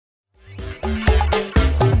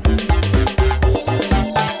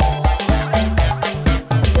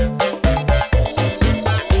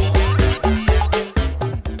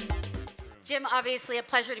obviously a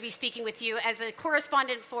pleasure to be speaking with you as a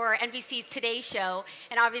correspondent for NBC's Today Show,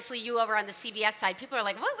 and obviously you over on the CBS side. People are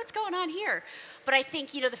like, what's going on here? But I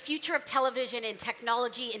think, the future of television and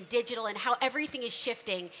technology and digital and how everything is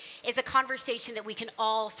shifting is a conversation that we can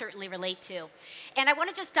all certainly relate to. And I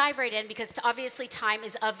want to just dive right in because obviously time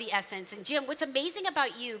is of the essence. And Jim, what's amazing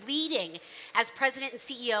about you leading as president and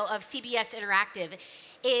CEO of CBS Interactive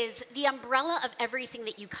is the umbrella of everything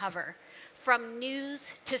that you cover. From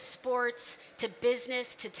news to sports to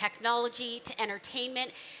business to technology to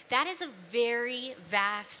entertainment, that is a very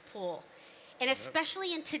vast pool. And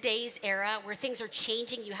especially in today's era where things are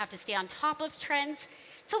changing, you have to stay on top of trends.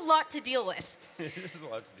 It's a lot to deal with. It is a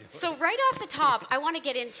lot to deal with. So right off the top, I want to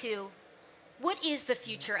get into what is the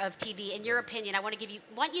future of TV in your opinion. I want you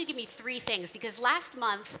to give me three things, because last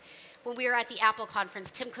month when we were at the Apple conference,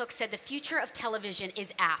 Tim Cook said the future of television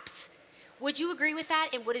is apps. Would you agree with that,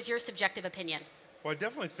 and what is your subjective opinion? Well, I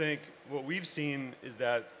definitely think what we've seen is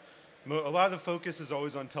that a lot of the focus is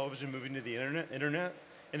always on television moving to the internet,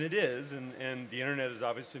 and it is, and the internet has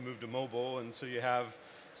obviously moved to mobile, and so you have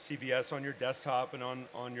CBS on your desktop and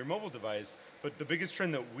on your mobile device. But the biggest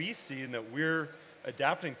trend that we see and that we're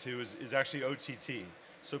adapting to is actually OTT.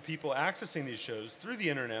 So people accessing these shows through the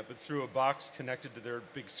internet, but through a box connected to their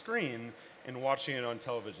big screen and watching it on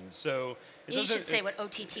television. So you should say what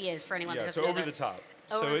OTT is for anyone that doesn't know. know. So over the top.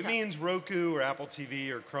 So it means Roku or Apple TV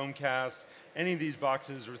or Chromecast, any of these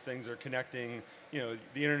boxes or things that are connecting, the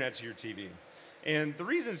internet to your TV. And the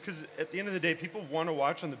reason is because at the end of the day, people want to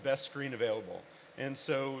watch on the best screen available. And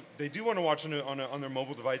so they do want to watch on their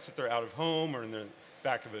mobile device if they're out of home or in the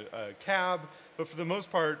back of a cab. But for the most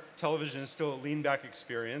part, television is still a lean-back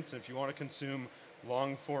experience. And if you want to consume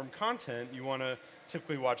long-form content, you want to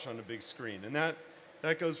typically watch on a big screen. And that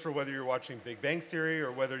goes for whether you're watching Big Bang Theory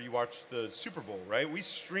or whether you watch the Super Bowl, right? We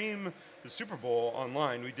stream the Super Bowl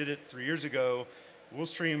online. We did it 3 years ago. We'll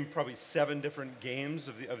stream probably 7 different games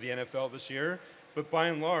of the NFL this year. But by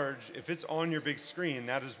and large, if it's on your big screen,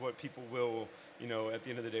 that is what people will, at the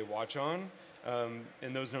end of the day, watch on.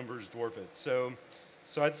 And those numbers dwarf it.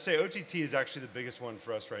 So I'd say OTT is actually the biggest one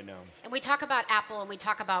for us right now. And we talk about Apple and we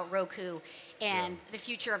talk about Roku and the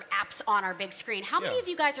future of apps on our big screen. How many of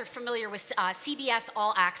you guys are familiar with CBS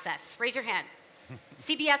All Access? Raise your hand.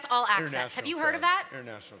 CBS All Access. Have you heard of that?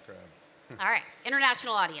 International crowd. All right,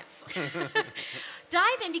 international audience.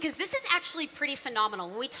 Dive in, because this is actually pretty phenomenal.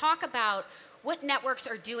 When we talk about what networks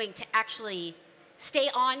are doing to actually stay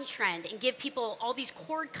on trend and give people all these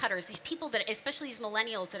cord cutters, these people that, especially these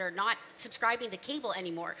millennials that are not subscribing to cable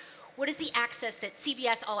anymore, what is the access that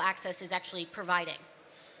CBS All Access is actually providing?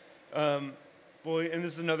 Well, and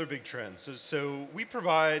this is another big trend. So we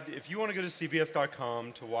provide, if you want to go to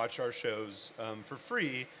cbs.com to watch our shows for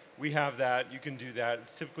free, we have that. You can do that.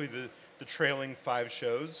 It's typically the trailing 5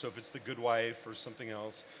 shows. So if it's The Good Wife or something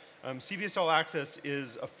else. CBS All Access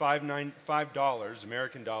is a $5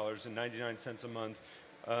 American dollars and 99 cents a month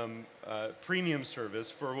premium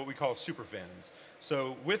service for what we call superfans.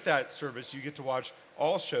 So with that service, you get to watch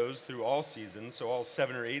all shows through all seasons, so all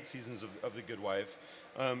 7 or 8 seasons of The Good Wife.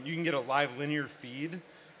 You can get a live linear feed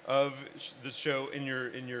of the show in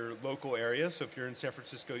your local area. So if you're in San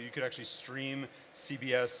Francisco, you could actually stream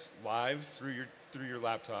CBS live through your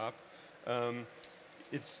laptop.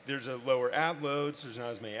 There's a lower ad load, so there's not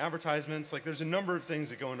as many advertisements. Like, there's a number of things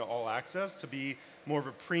that go into All Access to be more of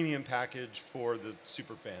a premium package for the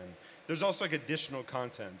super fan. There's also like additional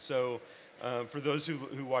content. So for those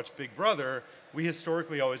who watch Big Brother, we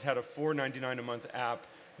historically always had a $4.99 a month app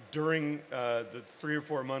during the 3 or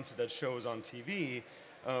 4 months that show was on TV,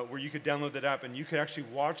 where you could download that app and you could actually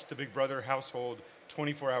watch the Big Brother household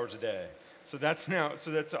 24 hours a day. So that's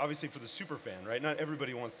obviously for the super fan, right? Not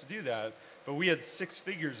everybody wants to do that, but we had 6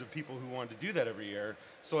 figures of people who wanted to do that every year.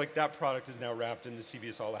 So like that product is now wrapped into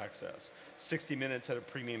CBS All Access. 60 Minutes had a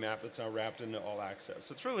premium app that's now wrapped into All Access.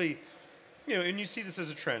 So it's really, and you see this as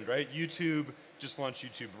a trend, right? YouTube just launched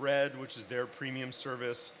YouTube Red, which is their premium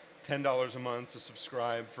service, $10 a month to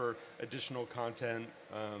subscribe for additional content,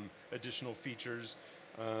 additional features.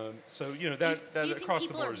 So that across the board is a trend. Do you think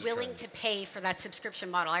people are willing to pay for that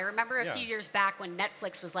subscription model? I remember a few years back when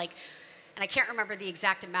Netflix was like, and I can't remember the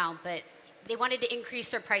exact amount, but they wanted to increase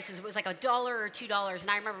their prices. It was like $1 or $2, and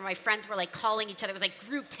I remember my friends were like calling each other. It was like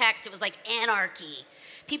group text. It was like anarchy.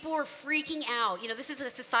 People were freaking out. This is a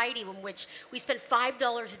society in which we spend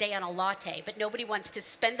 $5 a day on a latte, but nobody wants to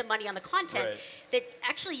spend the money on the content. Right. That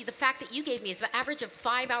actually, the fact that you gave me is an average of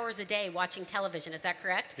 5 hours a day watching television. Is that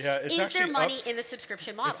correct? Yeah, it's Is there money in the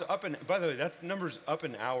subscription model? It's up, and by the way, that number's up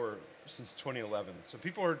an hour since 2011. So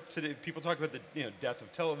people talk about the death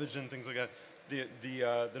of television, things like that.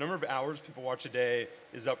 the number of hours people watch a day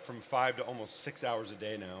is up from 5 to almost 6 hours a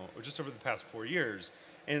day now, or just over the past 4 years.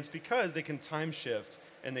 And it's because they can time shift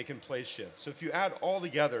and they can place shift. So if you add all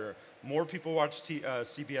together, more people watch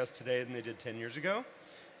CBS today than they did 10 years ago,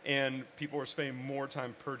 and people are spending more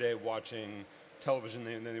time per day watching television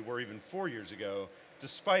than they were even 4 years ago,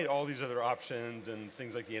 despite all these other options and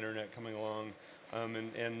things like the internet coming along,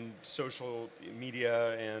 and social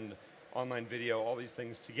media and online video, all these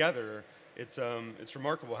things together. It's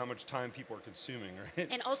remarkable how much time people are consuming, right?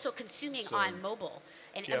 And also consuming on mobile.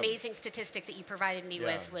 An Yeah. amazing statistic that you provided me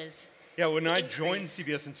Yeah. with was Yeah, when the I joined increase.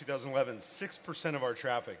 CBS in 2011, 6% of our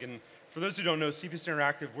traffic, and for those who don't know, CBS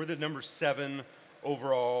Interactive, we're the number 7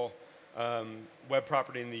 overall web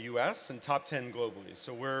property in the US and top 10 globally.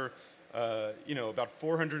 So we're about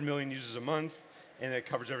 400 million users a month, and it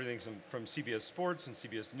covers everything from CBS Sports and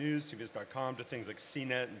CBS News, CBS.com, to things like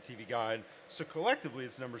CNET and TV Guide. So collectively,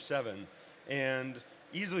 it's number 7. And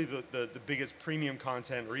easily the biggest premium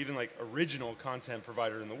content or even like original content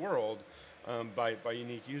provider in the world by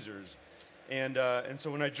unique users. And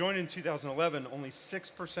so when I joined in 2011, only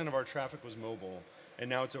 6% of our traffic was mobile, and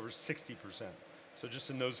now it's over 60%. So just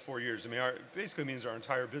in those 4 years, I mean, it basically means our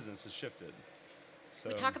entire business has shifted. So.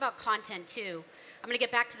 We talk about content too. I'm going to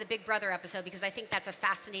get back to the Big Brother episode because I think that's a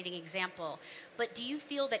fascinating example. But do you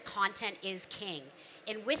feel that content is king?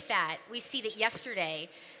 And with that, we see that yesterday,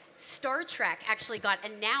 Star Trek actually got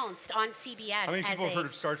announced on CBS. How many people have heard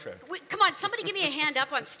of Star Trek? Wait, come on, somebody give me a hand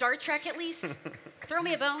up on Star Trek at least. Throw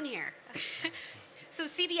me a bone here. So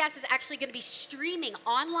CBS is actually going to be streaming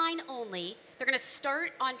online only. They're going to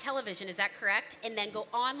start on television, is that correct? And then go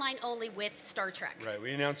online only with Star Trek. Right.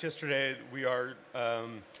 We announced yesterday we are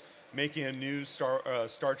making a new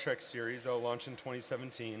Star Trek series that will launch in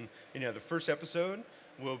 2017. And the first episode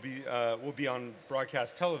will be on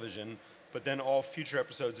broadcast television, but then all future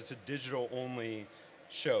episodes, it's a digital-only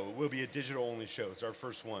show. It will be a digital-only show. It's our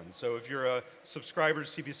first one. So if you're a subscriber to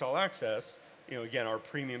CBS All Access, again, our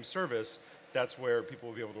premium service, that's where people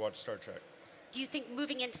will be able to watch Star Trek. Do you think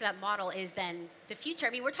moving into that model is then the future? I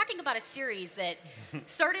mean, we're talking about a series that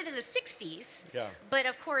started in the 60s, Yeah. but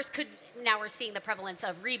of course now we're seeing the prevalence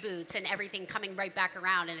of reboots and everything coming right back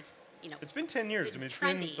around, and it's, It's been 10 years. I mean, it's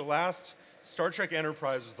trendy. been the last, Star Trek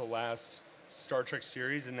Enterprise was the last Star Trek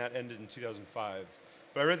series, and that ended in 2005.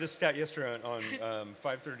 But I read this stat yesterday on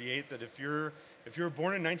 538 that if you were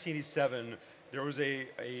born in 1987, there was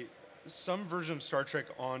some version of Star Trek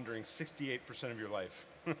on during 68% of your life,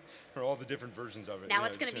 or all the different versions of it. now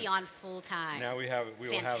it's going to be on full time. Now we will have it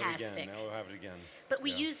again. Fantastic. Now we'll have it again. But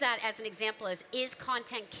we use that as an example as is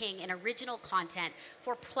content king and original content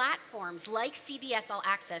for platforms like CBS All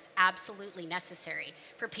Access absolutely necessary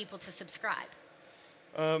for people to subscribe?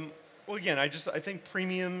 Well, again, I think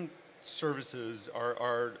premium services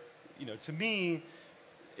are to me,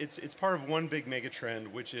 it's part of one big mega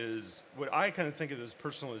trend, which is what I kind of think of as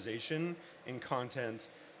personalization in content,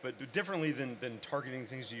 but differently than targeting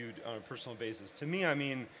things to you on a personal basis. To me, I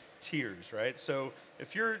mean tiers, right? So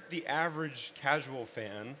if you're the average casual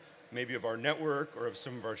fan, maybe of our network or of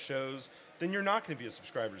some of our shows, then you're not going to be a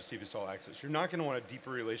subscriber to CBS All Access. You're not going to want a deeper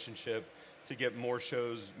relationship to get more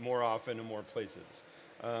shows more often in more places.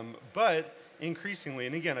 But increasingly,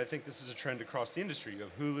 and again, I think this is a trend across the industry. You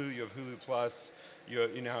have Hulu, you have Hulu Plus,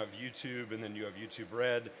 you now have YouTube, and then you have YouTube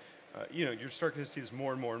Red. You're starting to see this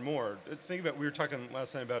more and more and more. Think about, we were talking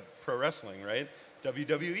last night about pro wrestling, right?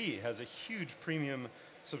 WWE has a huge premium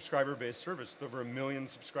subscriber-based service with over 1 million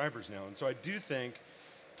subscribers now. And so I do think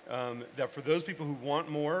that for those people who want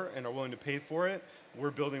more and are willing to pay for it,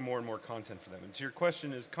 we're building more and more content for them. And to your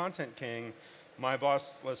question, is content king? My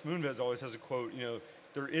boss, Les Moonves, always has a quote,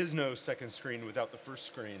 there is no second screen without the first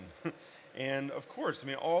screen. And of course, I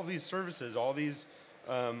mean, all these services, all these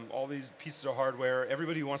pieces of hardware,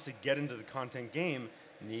 everybody who wants to get into the content game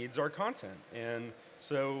needs our content. And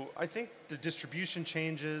so I think the distribution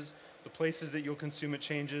changes, the places that you'll consume it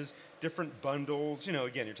changes, different bundles.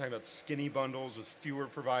 Again, you're talking about skinny bundles with fewer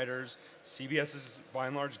providers. CBS is, by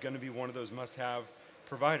and large, going to be one of those must-have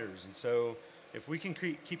providers. And so if we can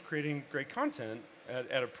keep creating great content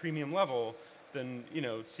at a premium level, then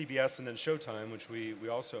CBS and then Showtime, which we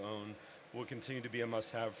also own, will continue to be a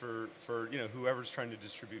must-have for whoever's trying to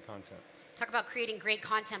distribute content. Talk about creating great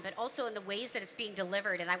content, but also in the ways that it's being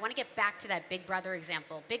delivered. And I want to get back to that Big Brother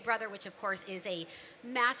example. Big Brother, which of course is a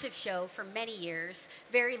massive show for many years,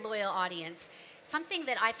 very loyal audience. Something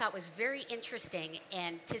that I thought was very interesting,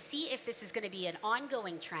 and to see if this is going to be an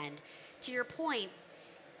ongoing trend, to your point,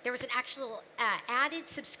 there was an actual added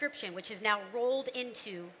subscription, which is now rolled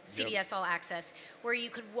into CBS All Access, where you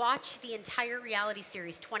could watch the entire reality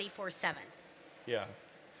series 24/7. Yeah.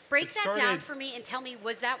 Break that down for me and tell me,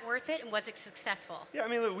 was that worth it and was it successful? Yeah, I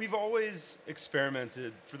mean, look, we've always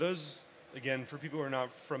experimented. For those, again, for people who are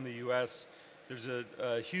not from the U.S., there's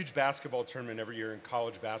a huge basketball tournament every year in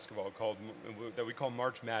college basketball that we call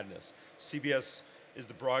March Madness. CBS is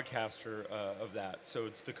the broadcaster of that. So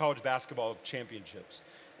it's the college basketball championships.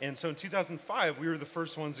 And so in 2005, we were the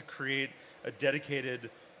first ones to create a dedicated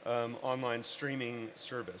online streaming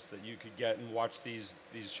service that you could get and watch these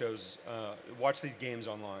shows, watch these games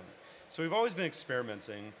online. So we've always been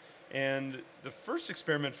experimenting. And the first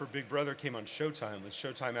experiment for Big Brother came on Showtime, with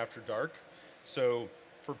Showtime After Dark. So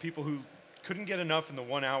for people who couldn't get enough in the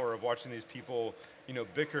 1 hour of watching these people,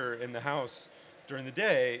 bicker in the house during the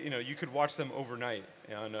day, you could watch them overnight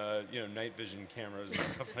on, night vision cameras and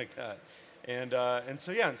stuff like that. And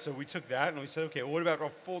so we took that and we said, okay, well, what about a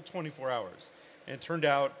full 24 hours? And it turned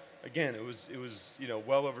out, again, it was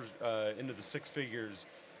well over into the six figures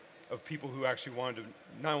of people who actually wanted to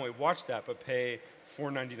not only watch that but pay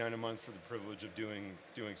 $4.99 a month for the privilege of doing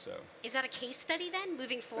so. Is that a case study then,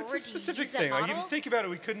 moving forward? It's a specific thing. Like, if you think about it,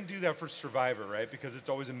 we couldn't do that for Survivor, right? Because it's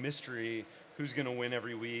always a mystery who's going to win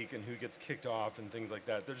every week and who gets kicked off and things like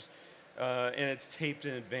that. There's and it's taped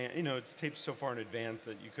in advance. It's taped so far in advance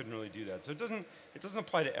that you couldn't really do that. So it doesn't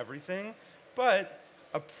apply to everything, but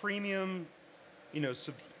a premium,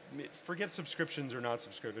 forget subscriptions or not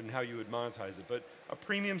subscription and how you would monetize it, but a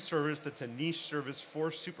premium service that's a niche service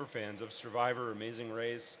for super fans of Survivor, Amazing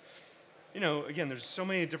Race. Again, there's so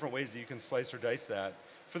many different ways that you can slice or dice that.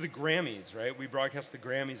 For the Grammys, right? We broadcast the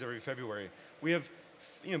Grammys every February. We have,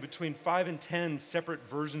 between 5 and 10 separate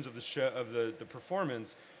versions of the show, of the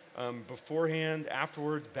performance, beforehand,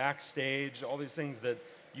 afterwards, backstage, all these things that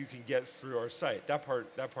you can get through our site. That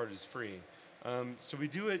part is free. So we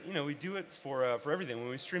do it, for everything. When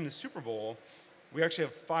we stream the Super Bowl, we actually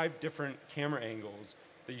have 5 different camera angles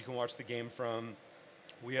that you can watch the game from.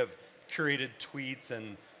 We have curated tweets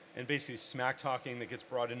and basically smack talking that gets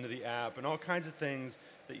brought into the app and all kinds of things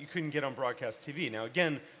that you couldn't get on broadcast TV. Now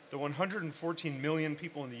again, the 114 million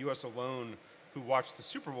people in the US alone who watched the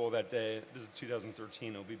Super Bowl that day, this is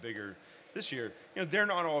 2013, it'll be bigger this year, they're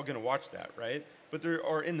not all going to watch that, right? But there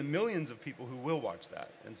are in the millions of people who will watch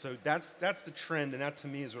that. And so that's the trend, and that to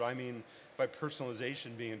me is what I mean by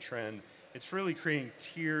personalization being a trend. It's really creating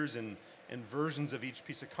tiers and versions of each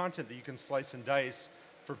piece of content that you can slice and dice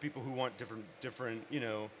for people who want different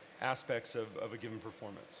aspects of a given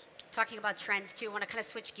performance. Talking about trends too, I want to kind of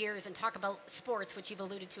switch gears and talk about sports, which you've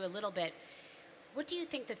alluded to a little bit. What do you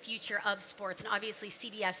think the future of sports, and obviously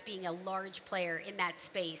CBS being a large player in that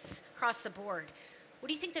space across the board, what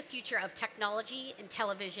do you think the future of technology and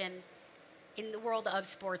television in the world of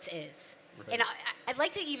sports is? Right. And I'd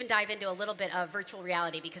like to even dive into a little bit of virtual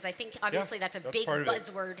reality, because I think obviously that's a big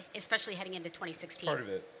buzzword, especially heading into 2016. Part of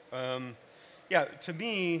it. To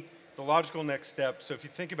me, the logical next step, so if you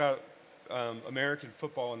think about American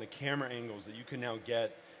football and the camera angles that you can now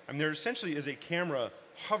get, there essentially is a camera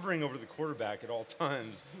hovering over the quarterback at all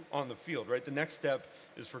times on the field, right? The next step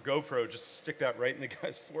is for GoPro, just stick that right in the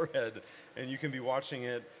guy's forehead and you can be watching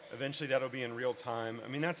it. Eventually that'll be in real time.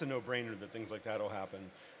 That's a no-brainer that things like that will happen.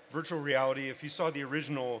 Virtual reality, if you saw the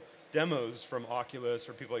original demos from Oculus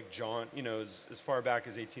or people like Jaunt, as far back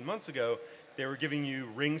as 18 months ago, they were giving you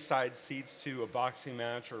ringside seats to a boxing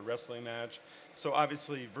match or a wrestling match. So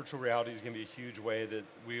obviously virtual reality is going to be a huge way that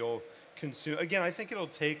we'll consume. Again, I think it'll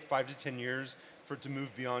take 5 to 10 years for it to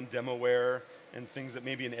move beyond demoware and things that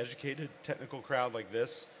maybe an educated technical crowd like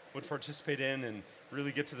this would participate in and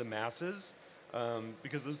really get to the masses,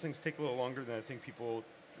 because those things take a little longer than I think people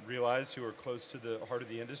realize who are close to the heart of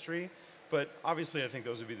the industry. But obviously I think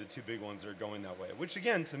those would be the 2 big ones that are going that way, which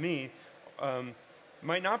again, to me,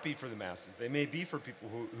 might not be for the masses. They may be for people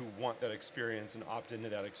who want that experience and opt into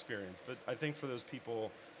that experience. But I think for those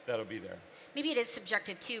people, that'll be there. Maybe it is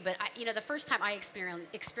subjective too, but the first time I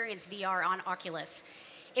experienced VR on Oculus,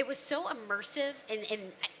 it was so immersive, and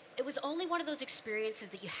it was only one of those experiences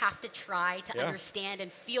that you have to try to understand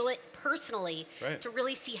and feel it personally to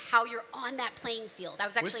really see how you're on that playing field. I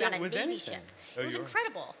was actually on a Navy ship. It was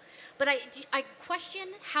incredible. But I question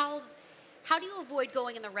how do you avoid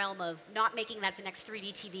going in the realm of not making that the next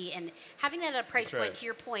 3D TV and having that at a price point, to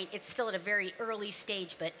your point, it's still at a very early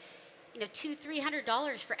stage, but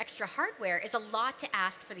 $200-300 for extra hardware is a lot to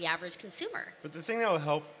ask for the average consumer. But the thing that will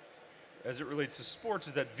help as it relates to sports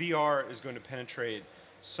is that VR is going to penetrate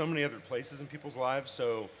so many other places in people's lives.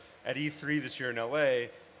 So at E3 this year in LA,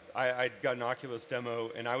 I got an Oculus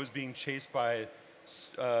demo and I was being chased by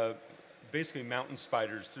basically mountain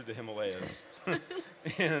spiders through the Himalayas.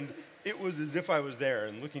 and it was as if I was there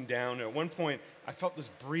and looking down. And at one point, I felt this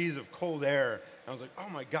breeze of cold air. And I was like, oh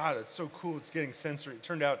my God, that's so cool. It's getting sensory. It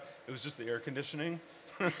turned out it was just the air conditioning.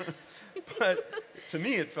 But to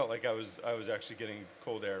me, it felt like I was actually getting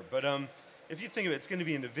cold air. But if you think of it, it's going to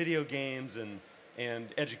be into video games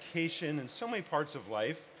and education and so many parts of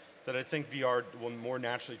life that I think VR will more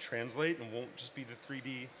naturally translate and won't just be the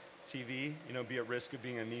 3D TV, be at risk of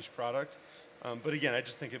being a niche product. But again, I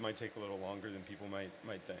just think it might take a little longer than people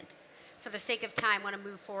might think. For the sake of time, I want to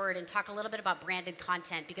move forward and talk a little bit about branded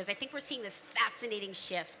content, because I think we're seeing this fascinating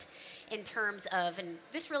shift in terms of, and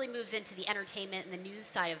this really moves into the entertainment and the news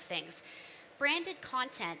side of things. Branded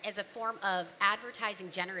content as a form of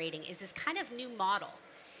advertising generating is this kind of new model.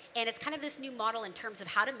 And it's kind of this new model in terms of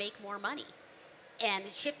how to make more money and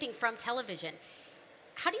shifting from television.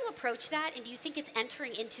 How do you approach that, and do you think it's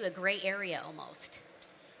entering into a gray area almost?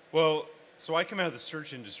 Well, so I come out of the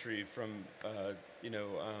search industry from,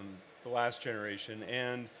 the last generation,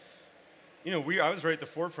 and I was right at the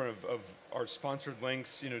forefront of our sponsored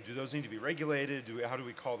links. Do those need to be regulated? How do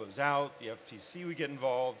we call those out? The FTC would get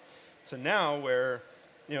involved. So now where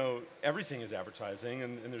everything is advertising,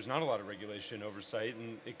 and there's not a lot of regulation oversight,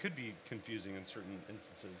 and it could be confusing in certain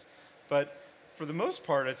instances. But for the most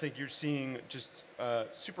part, I think you're seeing just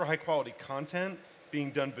super high quality content being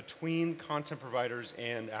done between content providers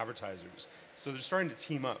and advertisers. So they're starting to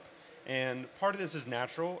team up. And part of this is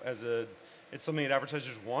natural, it's something that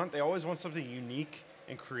advertisers want. They always want something unique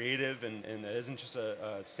and creative, and that isn't just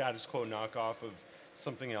a status quo knockoff of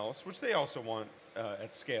something else, which they also want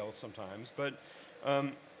at scale sometimes. But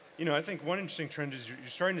I think one interesting trend is you're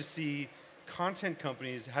starting to see content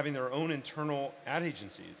companies having their own internal ad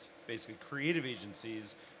agencies, basically creative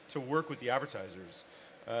agencies, to work with the advertisers.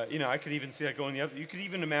 I could even see that going the other. You could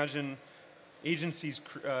even imagine agencies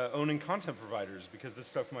owning content providers, because this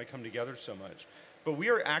stuff might come together so much. But we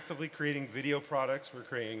are actively creating video products. We're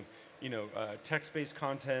creating, text-based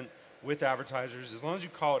content with advertisers. As long as you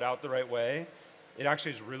call it out the right way, it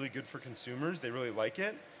actually is really good for consumers. They really like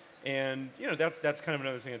it. And that's kind of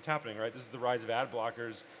another thing that's happening, right? This is the rise of ad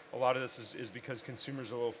blockers. A lot of this is because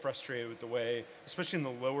consumers are a little frustrated with the way, especially in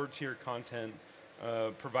the lower tier content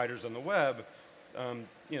providers on the web,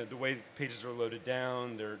 the way pages are loaded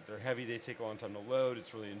down. They're heavy. They take a long time to load.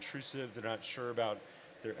 It's really intrusive. They're not sure about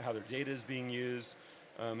how their data is being used.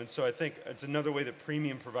 And so I think it's another way that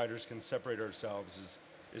premium providers can separate ourselves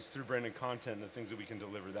is through branded content and the things that we can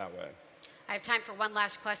deliver that way. I have time for one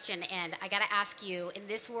last question, and I got to ask you, in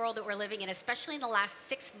this world that we're living in, especially in the last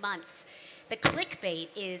 6 months, the clickbait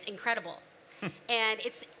is incredible. And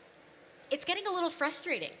it's getting a little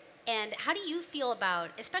frustrating. And how do you feel about,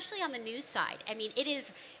 especially on the news side? I mean,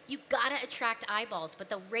 you've got to attract eyeballs, but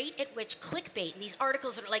the rate at which clickbait and these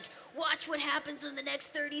articles are like, watch what happens in the next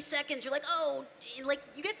 30 seconds, you're like, oh, like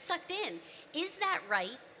you get sucked in. Is that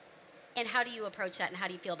right? And how do you approach that, and how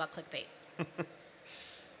do you feel about clickbait?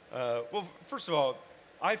 Well, first of all,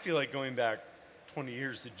 I feel like going back 20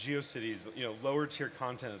 years to GeoCities, lower tier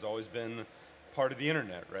content has always been part of the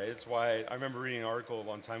internet, right? It's why I remember reading an article a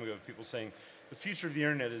long time ago of people saying the future of the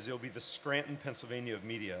internet is it'll be the Scranton, Pennsylvania of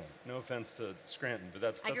media. No offense to Scranton, but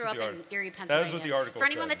that's I what grew up the in Erie, Pennsylvania. That is what the article For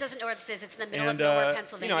anyone said. that doesn't know where this is, it's in the middle of nowhere,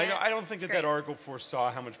 Pennsylvania. I don't think that article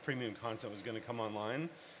foresaw how much premium content was going to come online.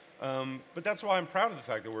 But that's why I'm proud of the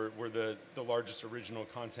fact that we're the largest original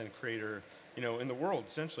content creator, in the world,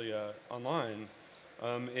 essentially online.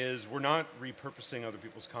 Is we're not repurposing other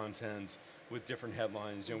people's content with different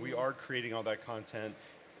headlines. We are creating all that content.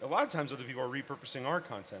 A lot of times, other people are repurposing our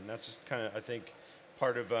content. And that's just kind of, I think,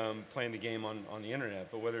 part of playing the game on the internet.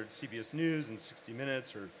 But whether it's CBS News and 60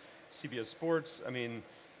 Minutes or CBS Sports, I mean,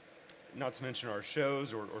 not to mention our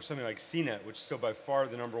shows or something like CNET, which is still by far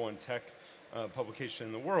the #1 tech publication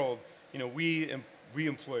in the world. We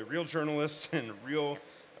employ real journalists and real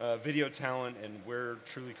video talent, and we're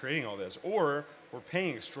truly creating all this. Or we're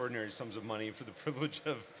paying extraordinary sums of money for the privilege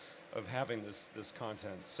of having this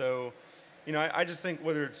content. So, I just think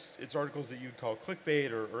whether it's articles that you'd call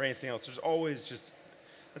clickbait or anything else, there's always just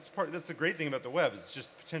that's the great thing about the web. It's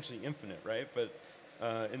just potentially infinite, right? But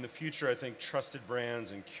in the future, I think trusted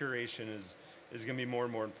brands and curation is going to be more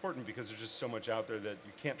and more important, because there's just so much out there that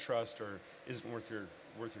you can't trust or isn't worth your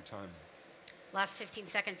time. Last 15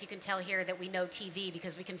 seconds, you can tell here that we know TV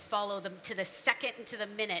because we can follow them to the second and to the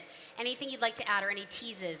minute. Anything you'd like to add, or any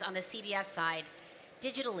teases on the CBS side,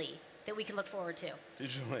 digitally, that we can look forward to?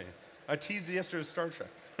 Digitally. I teased yesterday with Star Trek.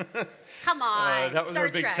 Come on, that was Star our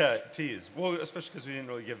big Trek. tease. Well, especially because we didn't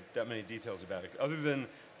really give that many details about it. Other than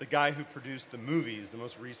the guy who produced the movies, the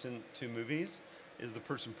most recent 2 movies, is the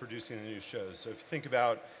person producing the new shows. So if you think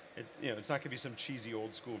about it, it's not going to be some cheesy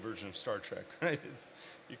old school version of Star Trek, right?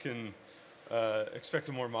 You can expect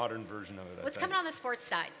a more modern version of it. What's coming on the sports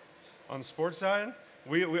side? On the sports side,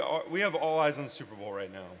 we have all eyes on the Super Bowl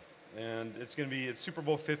right now, and it's Super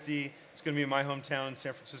Bowl 50. It's going to be in my hometown,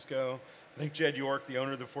 San Francisco. I think Jed York, the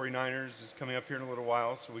owner of the 49ers, is coming up here in a little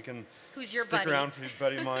while, so we can stick around for a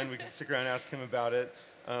buddy of mine. We can stick around and ask him about it.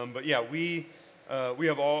 But yeah, we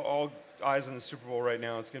have all eyes on the Super Bowl right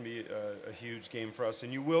now. It's going to be a huge game for us,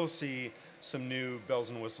 and you will see some new bells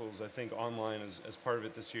and whistles, I think, online as part of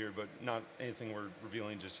it this year, but not anything we're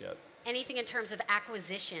revealing just yet. Anything in terms of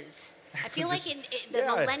acquisitions? I feel like the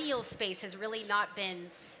millennial space has really not been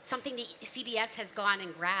something that CBS has gone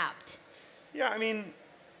and grabbed. Yeah, I mean,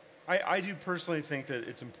 I do personally think that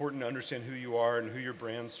it's important to understand who you are and who your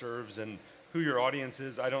brand serves and who your audience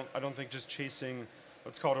is. I don't think just chasing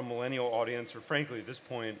what's called a millennial audience, or frankly at this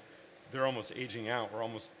point, they're almost aging out. We're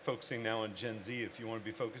almost focusing now on Gen Z if you want to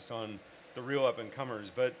be focused on the real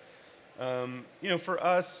up-and-comers. But for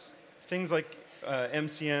us, things like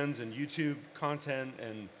MCNs and YouTube content,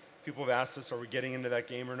 and people have asked us, are we getting into that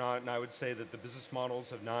game or not? And I would say that the business models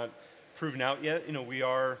have not proven out yet. We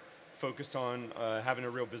are focused on having a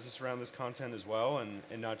real business around this content as well,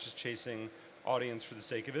 and not just chasing audience for the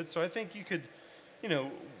sake of it. So I think you could,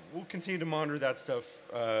 we'll continue to monitor that stuff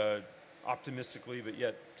optimistically, but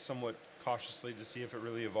yet somewhat cautiously to see if it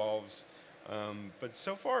really evolves. But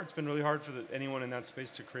so far, it's been really hard for anyone in that space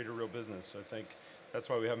to create a real business. So I think that's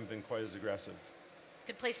why we haven't been quite as aggressive.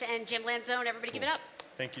 Good place to end. Jim Lanzone, everybody give it up.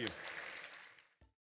 Thank you.